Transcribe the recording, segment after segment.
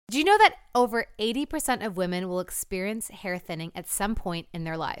Do you know that over 80% of women will experience hair thinning at some point in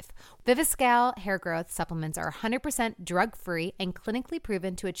their life? Viviscal hair growth supplements are 100% drug-free and clinically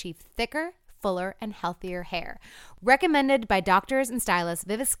proven to achieve thicker, fuller, and healthier hair. Recommended by doctors and stylists,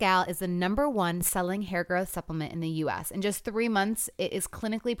 Viviscal is the #1 selling hair growth supplement in the U.S. In just 3 months, it is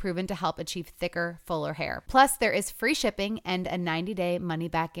clinically proven to help achieve thicker, fuller hair. Plus, there is free shipping and a 90-day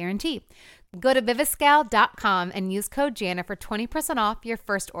money-back guarantee. Go to Viviscal.com and use code Jana for 20% off your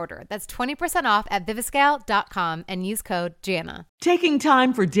first order. That's 20% off at Viviscal.com and use code Jana. Taking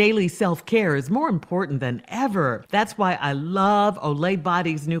time for daily self-care is more important than ever. That's why I love Olay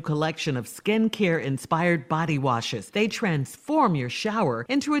Body's new collection of skincare-inspired body washes. They transform your shower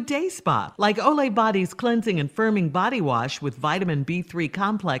into a day spa, like Olay Body's Cleansing and Firming Body Wash with vitamin B3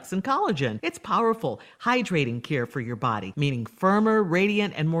 complex and collagen. It's powerful, hydrating care for your body, meaning firmer,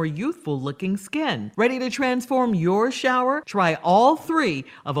 radiant, and more youthful-looking skin. Ready to transform your shower? Try all 3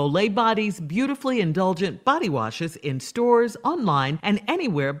 of Olay Body's beautifully indulgent body washes in stores, online, and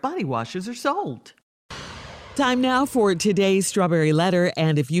anywhere body washes are sold. Time now for today's Strawberry Letter.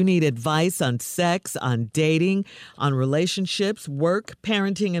 And if you need advice on sex, on dating, on relationships, work,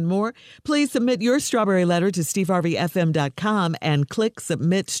 parenting, and more, please submit your Strawberry Letter to steveharveyfm.com and click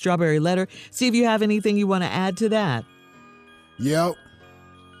Submit Strawberry Letter. See if you have anything you want to add to that. Yep.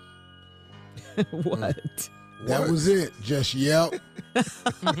 What? That was it. Just yep.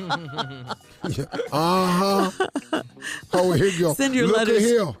 Uh-huh. Oh, here you go. Send your Look letters. at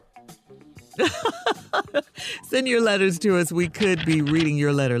here. Send your letters to us. We could be reading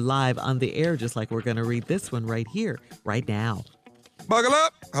your letter live on the air, just like we're going to read this one right here, right now. Buckle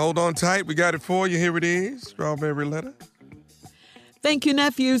up. Hold on tight. We got it for you. Here it is. Strawberry Letter. Thank you,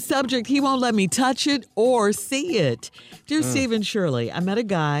 nephew. Subject, he won't let me touch it or see it. Dear Steve and Shirley, I met a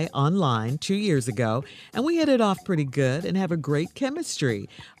guy online 2 years ago, and we hit it off pretty good and have a great chemistry.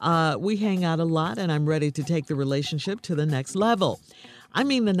 We hang out a lot, and I'm ready to take the relationship to the next level. I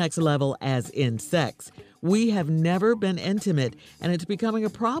mean the next level as in sex. We have never been intimate, and it's becoming a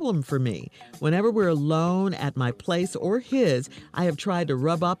problem for me. Whenever we're alone at my place or his, I have tried to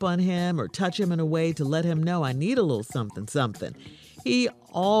rub up on him or touch him in a way to let him know I need a little something. He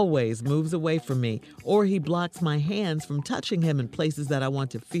always moves away from me, or he blocks my hands from touching him in places that I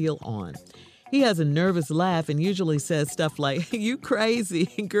want to feel on. He has a nervous laugh and usually says stuff like, "You crazy,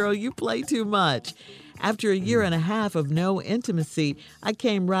 girl, you play too much." After a year and a half of no intimacy, I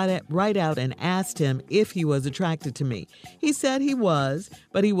came right out and asked him if he was attracted to me. He said he was,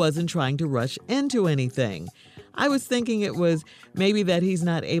 but he wasn't trying to rush into anything. I was thinking it was maybe that he's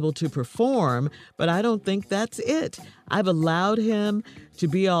not able to perform, but I don't think that's it. I've allowed him to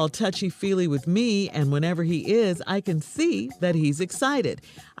be all touchy-feely with me, and whenever he is, I can see that he's excited.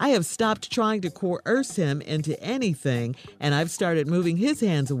 I have stopped trying to coerce him into anything, and I've started moving his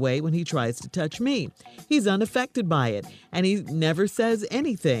hands away when he tries to touch me. He's unaffected by it, and he never says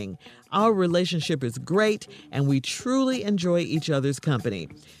anything. Our relationship is great, and we truly enjoy each other's company.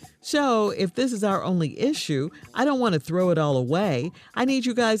 So, if this is our only issue, I don't want to throw it all away. I need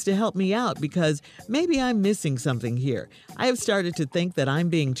you guys to help me out because maybe I'm missing something here. I have started to think that I'm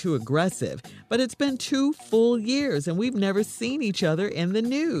being too aggressive, but it's been 2 full years and we've never seen each other in the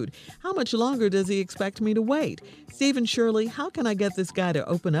nude. How much longer does he expect me to wait? Stephen Shirley, how can I get this guy to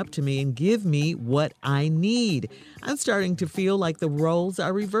open up to me and give me what I need? I'm starting to feel like the roles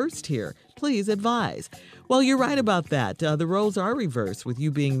are reversed here. Please advise. Well, you're right about that. The roles are reversed with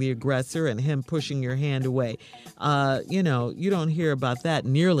you being the aggressor and him pushing your hand away. You don't hear about that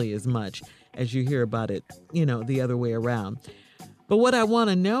nearly as much as you hear about it, the other way around. But what I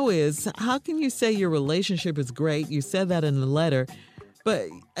want to know is, how can you say your relationship is great? You said that in the letter. But,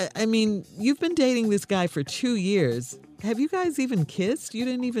 I mean, you've been dating this guy for 2 years. Have you guys even kissed? You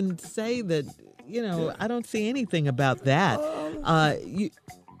didn't even say that, I don't see anything about that.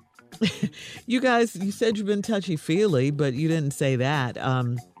 You guys, you said you've been touchy-feely, but you didn't say that.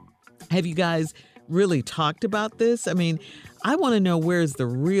 Have you guys really talked about this? I mean, I want to know where's the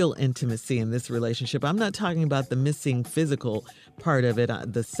real intimacy in this relationship. I'm not talking about the missing physical part of it,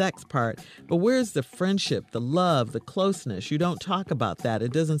 the sex part, but where's the friendship, the love, the closeness? You don't talk about that.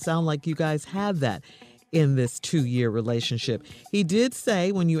 It doesn't sound like you guys have that in this 2-year relationship. He did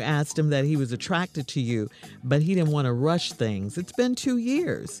say when you asked him that he was attracted to you, but he didn't want to rush things. It's been 2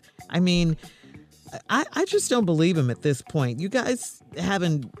 years. I mean, I just don't believe him at this point. You guys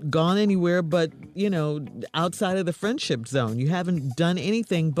haven't gone anywhere but, outside of the friendship zone. You haven't done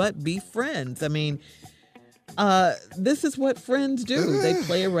anything but be friends. I mean, this is what friends do. They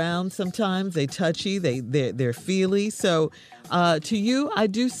play around sometimes. They touchy. They're feely. So to you, I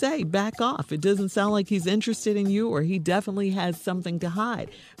do say back off. It doesn't sound like he's interested in you, or he definitely has something to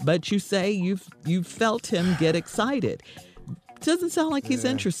hide. But you say you've felt him get excited. Doesn't sound like he's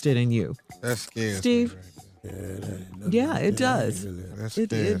interested in you. That's scary, Steve. Yeah, It does.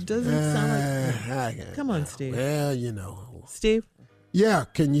 It doesn't sound like. Come on, Steve. Well, you know. Steve. Yeah,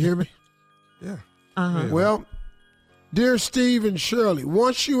 can you hear me? Yeah. Uh-huh. Well, dear Steve and Shirley,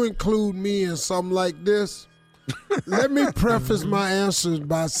 once you include me in something like this, let me preface my answers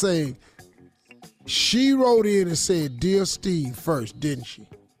by saying she wrote in and said, "Dear Steve," first, didn't she?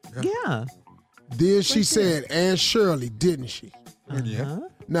 Yeah. Then she said, "And Shirley," didn't she? Yeah.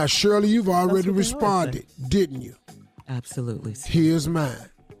 Now, Shirley, you've already what they always responded, didn't you? Absolutely. Steve. Here's mine.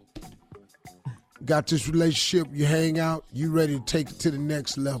 Got this relationship, you hang out, you ready to take it to the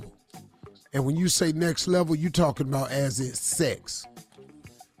next level. And when you say next level, you talking about as in sex.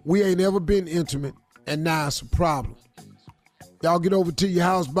 We ain't ever been intimate, and now it's a problem. Y'all get over to your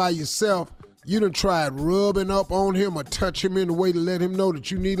house by yourself, you done tried rubbing up on him or touch him in a way to let him know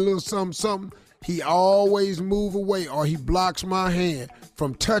that you need a little something. He always move away, or he blocks my hand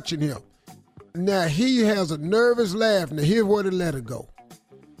from touching him. Now he has a nervous laugh. Now here's where to let it go.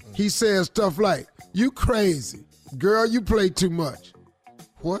 He says stuff like, "You crazy. Girl, you play too much."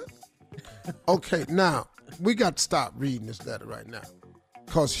 What? Okay, now, we got to stop reading this letter right now.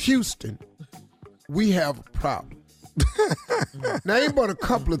 Because Houston, we have a problem. Now, ain't but a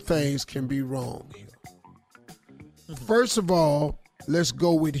couple of things can be wrong here. First of all, let's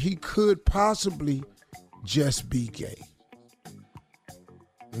go with he could possibly just be gay.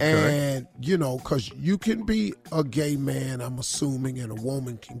 Okay. And, you know, because you can be a gay man, I'm assuming, and a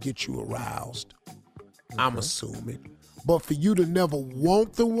woman can get you aroused. I'm assuming. But for you to never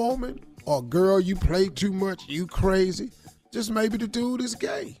want the woman, or girl, you play too much, you crazy, just maybe the dude is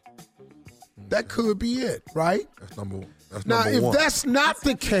gay. That could be it, right? That's number one. Now, if one. that's not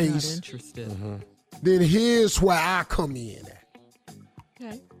the Not case, interested. then here's where I come in at.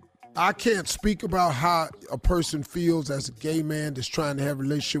 Okay. I can't speak about how a person feels as a gay man that's trying to have a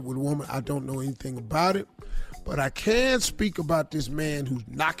relationship with a woman. I don't know anything about it. But I can speak about this man who's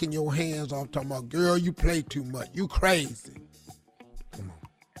knocking your hands off, talking about, girl, you play too much. You crazy. Come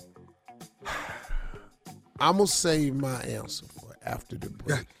on. I'm going to save my answer for after the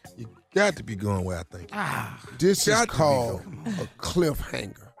break. You got to be going where I think. This Got is to be called a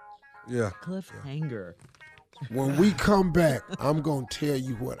cliffhanger. Yeah. Cliffhanger. When we come back, I'm going to tell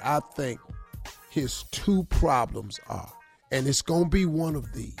you what I think his two problems are. And it's going to be one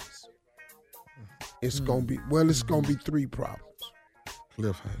of these. It's going to be, it's going to be three problems.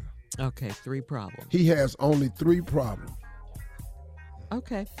 Cliffhanger. Okay, 3 problems. He has only 3 problems.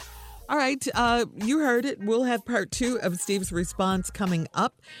 Okay. All right. You heard it. We'll have part 2 of Steve's response coming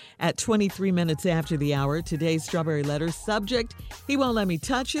up at 23 minutes after the hour. Today's Strawberry Letter subject, he won't let me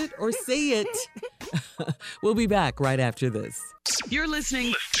touch it or see it. We'll be back right after this. You're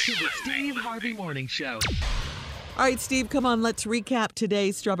listening to the Steve Harvey Morning Show. All right, Steve, come on. Let's recap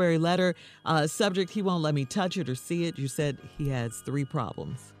today's Strawberry Letter. Subject, he won't let me touch it or see it. You said he has 3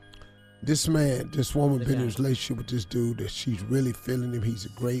 problems. This woman been in a relationship with this dude that she's really feeling him. He's a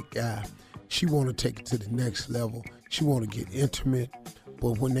great guy. She want to take it to the next level. She want to get intimate.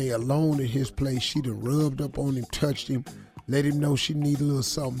 But when they alone in his place, she done rubbed up on him, touched him, let him know she need a little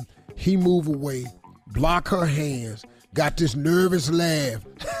something. He move away, block her hands, got this nervous laugh.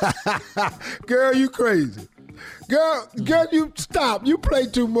 Girl, you crazy. Girl, you stop. You play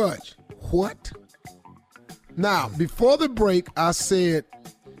too much. What? Now, before the break, I said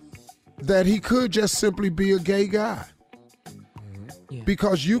that he could just simply be a gay guy. Yeah.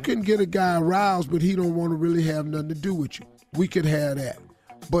 Because you can get a guy aroused, but he don't want to really have nothing to do with you. We could have that.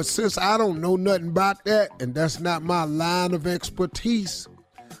 But since I don't know nothing about that, and that's not my line of expertise,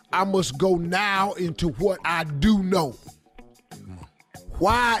 I must go now into what I do know.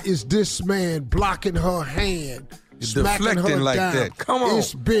 Why is this man blocking her hand, smacking her deflecting like down? that. Come on.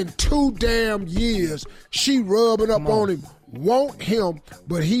 It's been 2 damn years. She rubbing up on him. Want him,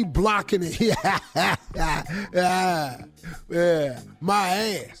 but he blocking it. Yeah, my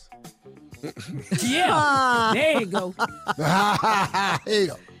ass. Yeah, there you go.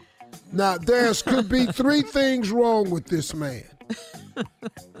 Hell. Now, there could be 3 things wrong with this man.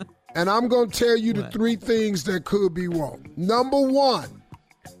 And I'm going to tell you the 3 things that could be wrong. Number 1,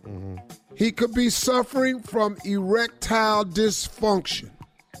 he could be suffering from erectile dysfunction,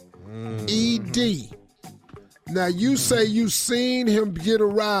 ED. Now, you say you seen him get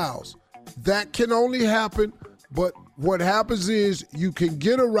aroused. That can only happen, but what happens is you can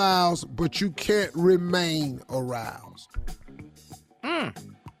get aroused, but you can't remain aroused.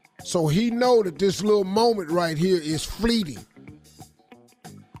 So he know that this little moment right here is fleeting.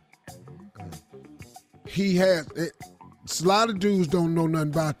 He has it. A lot of dudes don't know nothing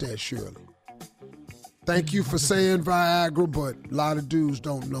about that, Shirley. Thank you for saying Viagra, but a lot of dudes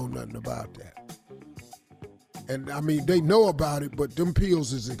don't know nothing about that. And I mean, they know about it, but them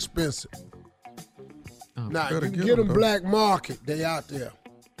pills is expensive. Now, you can get them black market. They out there.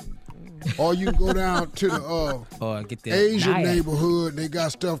 Or you can go down to the Asian neighborhood. They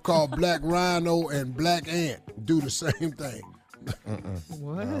got stuff called Black Rhino and Black Ant. Do the same thing.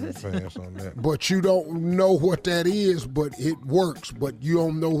 What? On that. But you don't know what that is, but it works. But you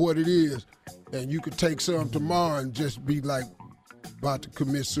don't know what it is. And you could take some tomorrow and just be like about to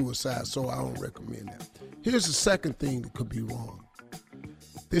commit suicide. So I don't recommend that. Here's the second thing that could be wrong.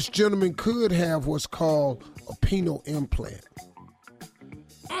 This gentleman could have what's called a penile implant.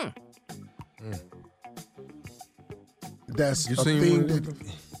 That's You a seen thing one that... of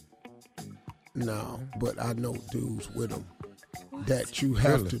them? No, but I know dudes with them that you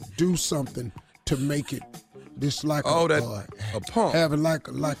have to do something to make it. This like a pump. Having like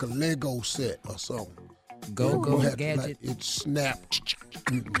a Lego set or something. Go gadget. Like, it snapped.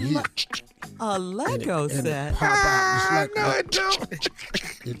 A Lego and set. it pop out. It's like No, it don't.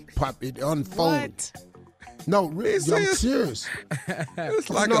 it pop. It unfolds. No, really, He I'm says- serious. It's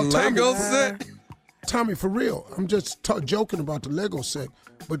like No, a Lego Tommy, set. Tommy, for real. I'm just joking about the Lego set,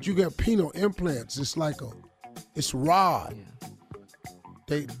 but you got penile implants. It's like it's rod.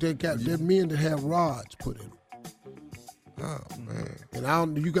 They got there men that have rods put in them. Oh, man.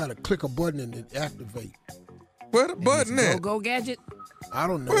 And you got to click a button and it activate. Where the button at? Go gadget. I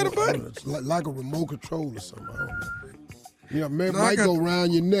don't know. Where the button? It's like a remote control or something. I don't know. You know, maybe No, I might got- go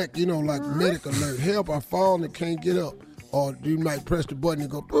around your neck, you know, like medic alert. Help, I fall and can't get up. Or you might press the button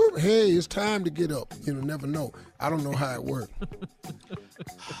and go, boom, hey, it's time to get up. You know, never know. I don't know how it works.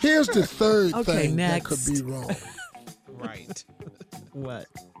 Here's the third thing that could be wrong. Right. What?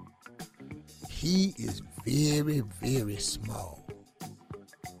 He is very, very small.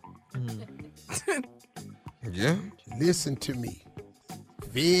 Yeah. Listen to me.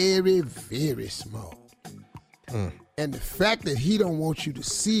 Very, very small. And the fact that he don't want you to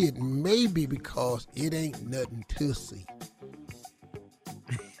see it may be because it ain't nothing to see.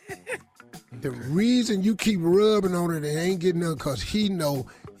 The reason you keep rubbing on it and ain't getting nothing because he know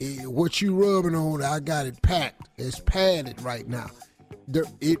what you rubbing on, I got it packed. It's padded right now.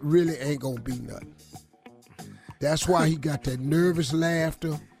 It really ain't going to be nothing. That's why he got that nervous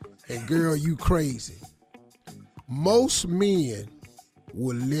laughter and girl, you crazy. Most men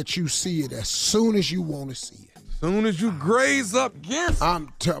will let you see it as soon as you want to see it. Soon as you graze up, yes.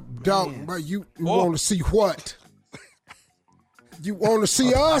 I'm talking about you want to see what? You want to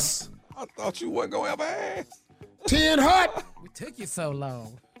see us? I thought you wasn't going to have ass. 10 hot? We took you so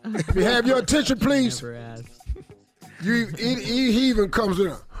long. We have your attention, please. Never asked. He even comes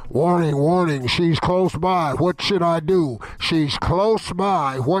in. Warning, warning, she's close by. What should I do? She's close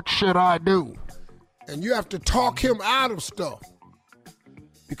by. What should I do? And you have to talk him out of stuff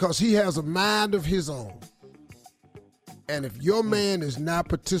because he has a mind of his own. And if your man is not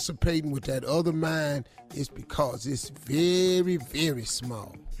participating with that other mind, it's because it's very, very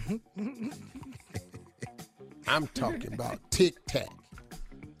small. I'm talking about tic-tac.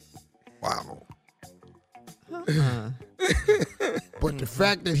 Wow. But the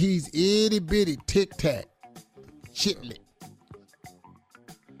fact that he's itty-bitty tic-tac, chitlet,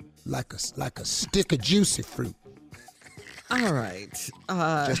 like a stick of juicy fruit. All right.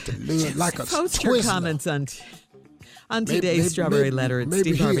 Just a little, like a Post your Twizzler. comments on today's Strawberry Letter at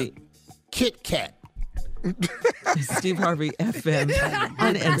maybe Steve Harvey. Kit Kat. Steve Harvey FM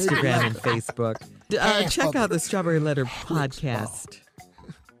on Instagram and Facebook. Check out the Strawberry Letter podcast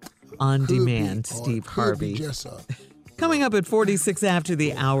on Could be, demand, or it Steve could Harvey. be just a Coming up at 46 after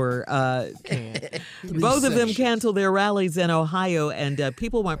the hour, both of them sessions. canceled their rallies in Ohio, and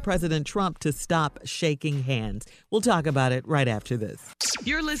people want President Trump to stop shaking hands. We'll talk about it right after this.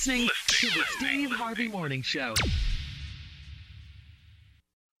 You're listening to the Steve Harvey Morning Show.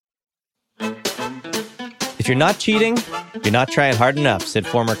 If you're not cheating, you're not trying hard enough, said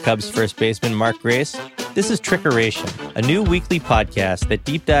former Cubs first baseman Mark Grace. This is Trickeration, a new weekly podcast that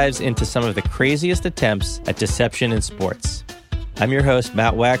deep dives into some of the craziest attempts at deception in sports. I'm your host,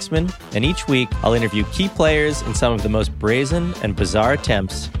 Matt Waxman, and each week I'll interview key players in some of the most brazen and bizarre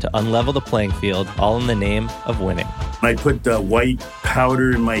attempts to unlevel the playing field, all in the name of winning. I put white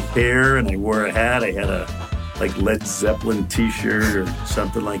powder in my hair and I wore a hat. I had a like Led Zeppelin t-shirt or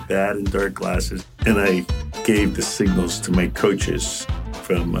something like that and dark glasses. And I gave the signals to my coaches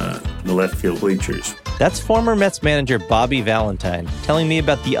from the left field bleachers. That's former Mets manager Bobby Valentine telling me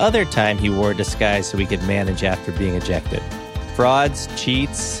about the other time he wore a disguise so he could manage after being ejected. Frauds,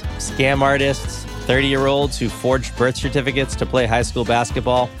 cheats, scam artists, 30-year-olds who forged birth certificates to play high school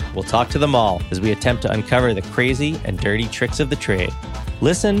basketball. We'll talk to them all as we attempt to uncover the crazy and dirty tricks of the trade.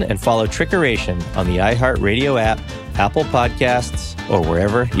 Listen and follow Trickeration on the iHeartRadio app, Apple Podcasts, or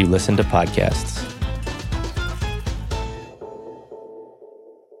wherever you listen to podcasts.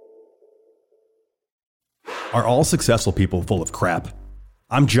 Are all successful people full of crap?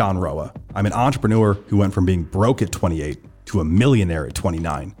 I'm John Roa. I'm an entrepreneur who went from being broke at 28 to a millionaire at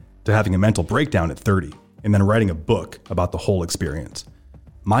 29 to having a mental breakdown at 30 and then writing a book about the whole experience.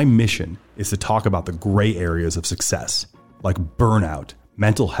 My mission is to talk about the gray areas of success, like burnout,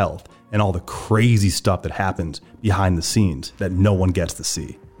 mental health, and all the crazy stuff that happens behind the scenes that no one gets to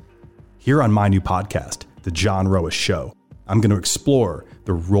see. Here on my new podcast, The John Roa Show, I'm going to explore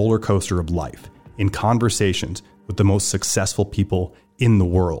the roller coaster of life in conversations with the most successful people in the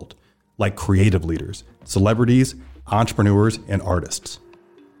world, like creative leaders, celebrities, entrepreneurs, and artists.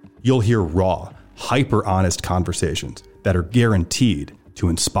 You'll hear raw, hyper-honest conversations that are guaranteed to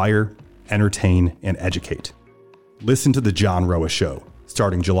inspire, entertain, and educate. Listen to The John Roa Show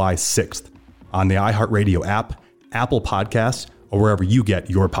starting July 6th on the iHeartRadio app, Apple Podcasts, or wherever you get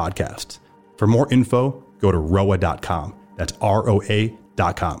your podcasts. For more info, go to roa.com. That's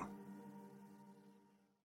ROA.com.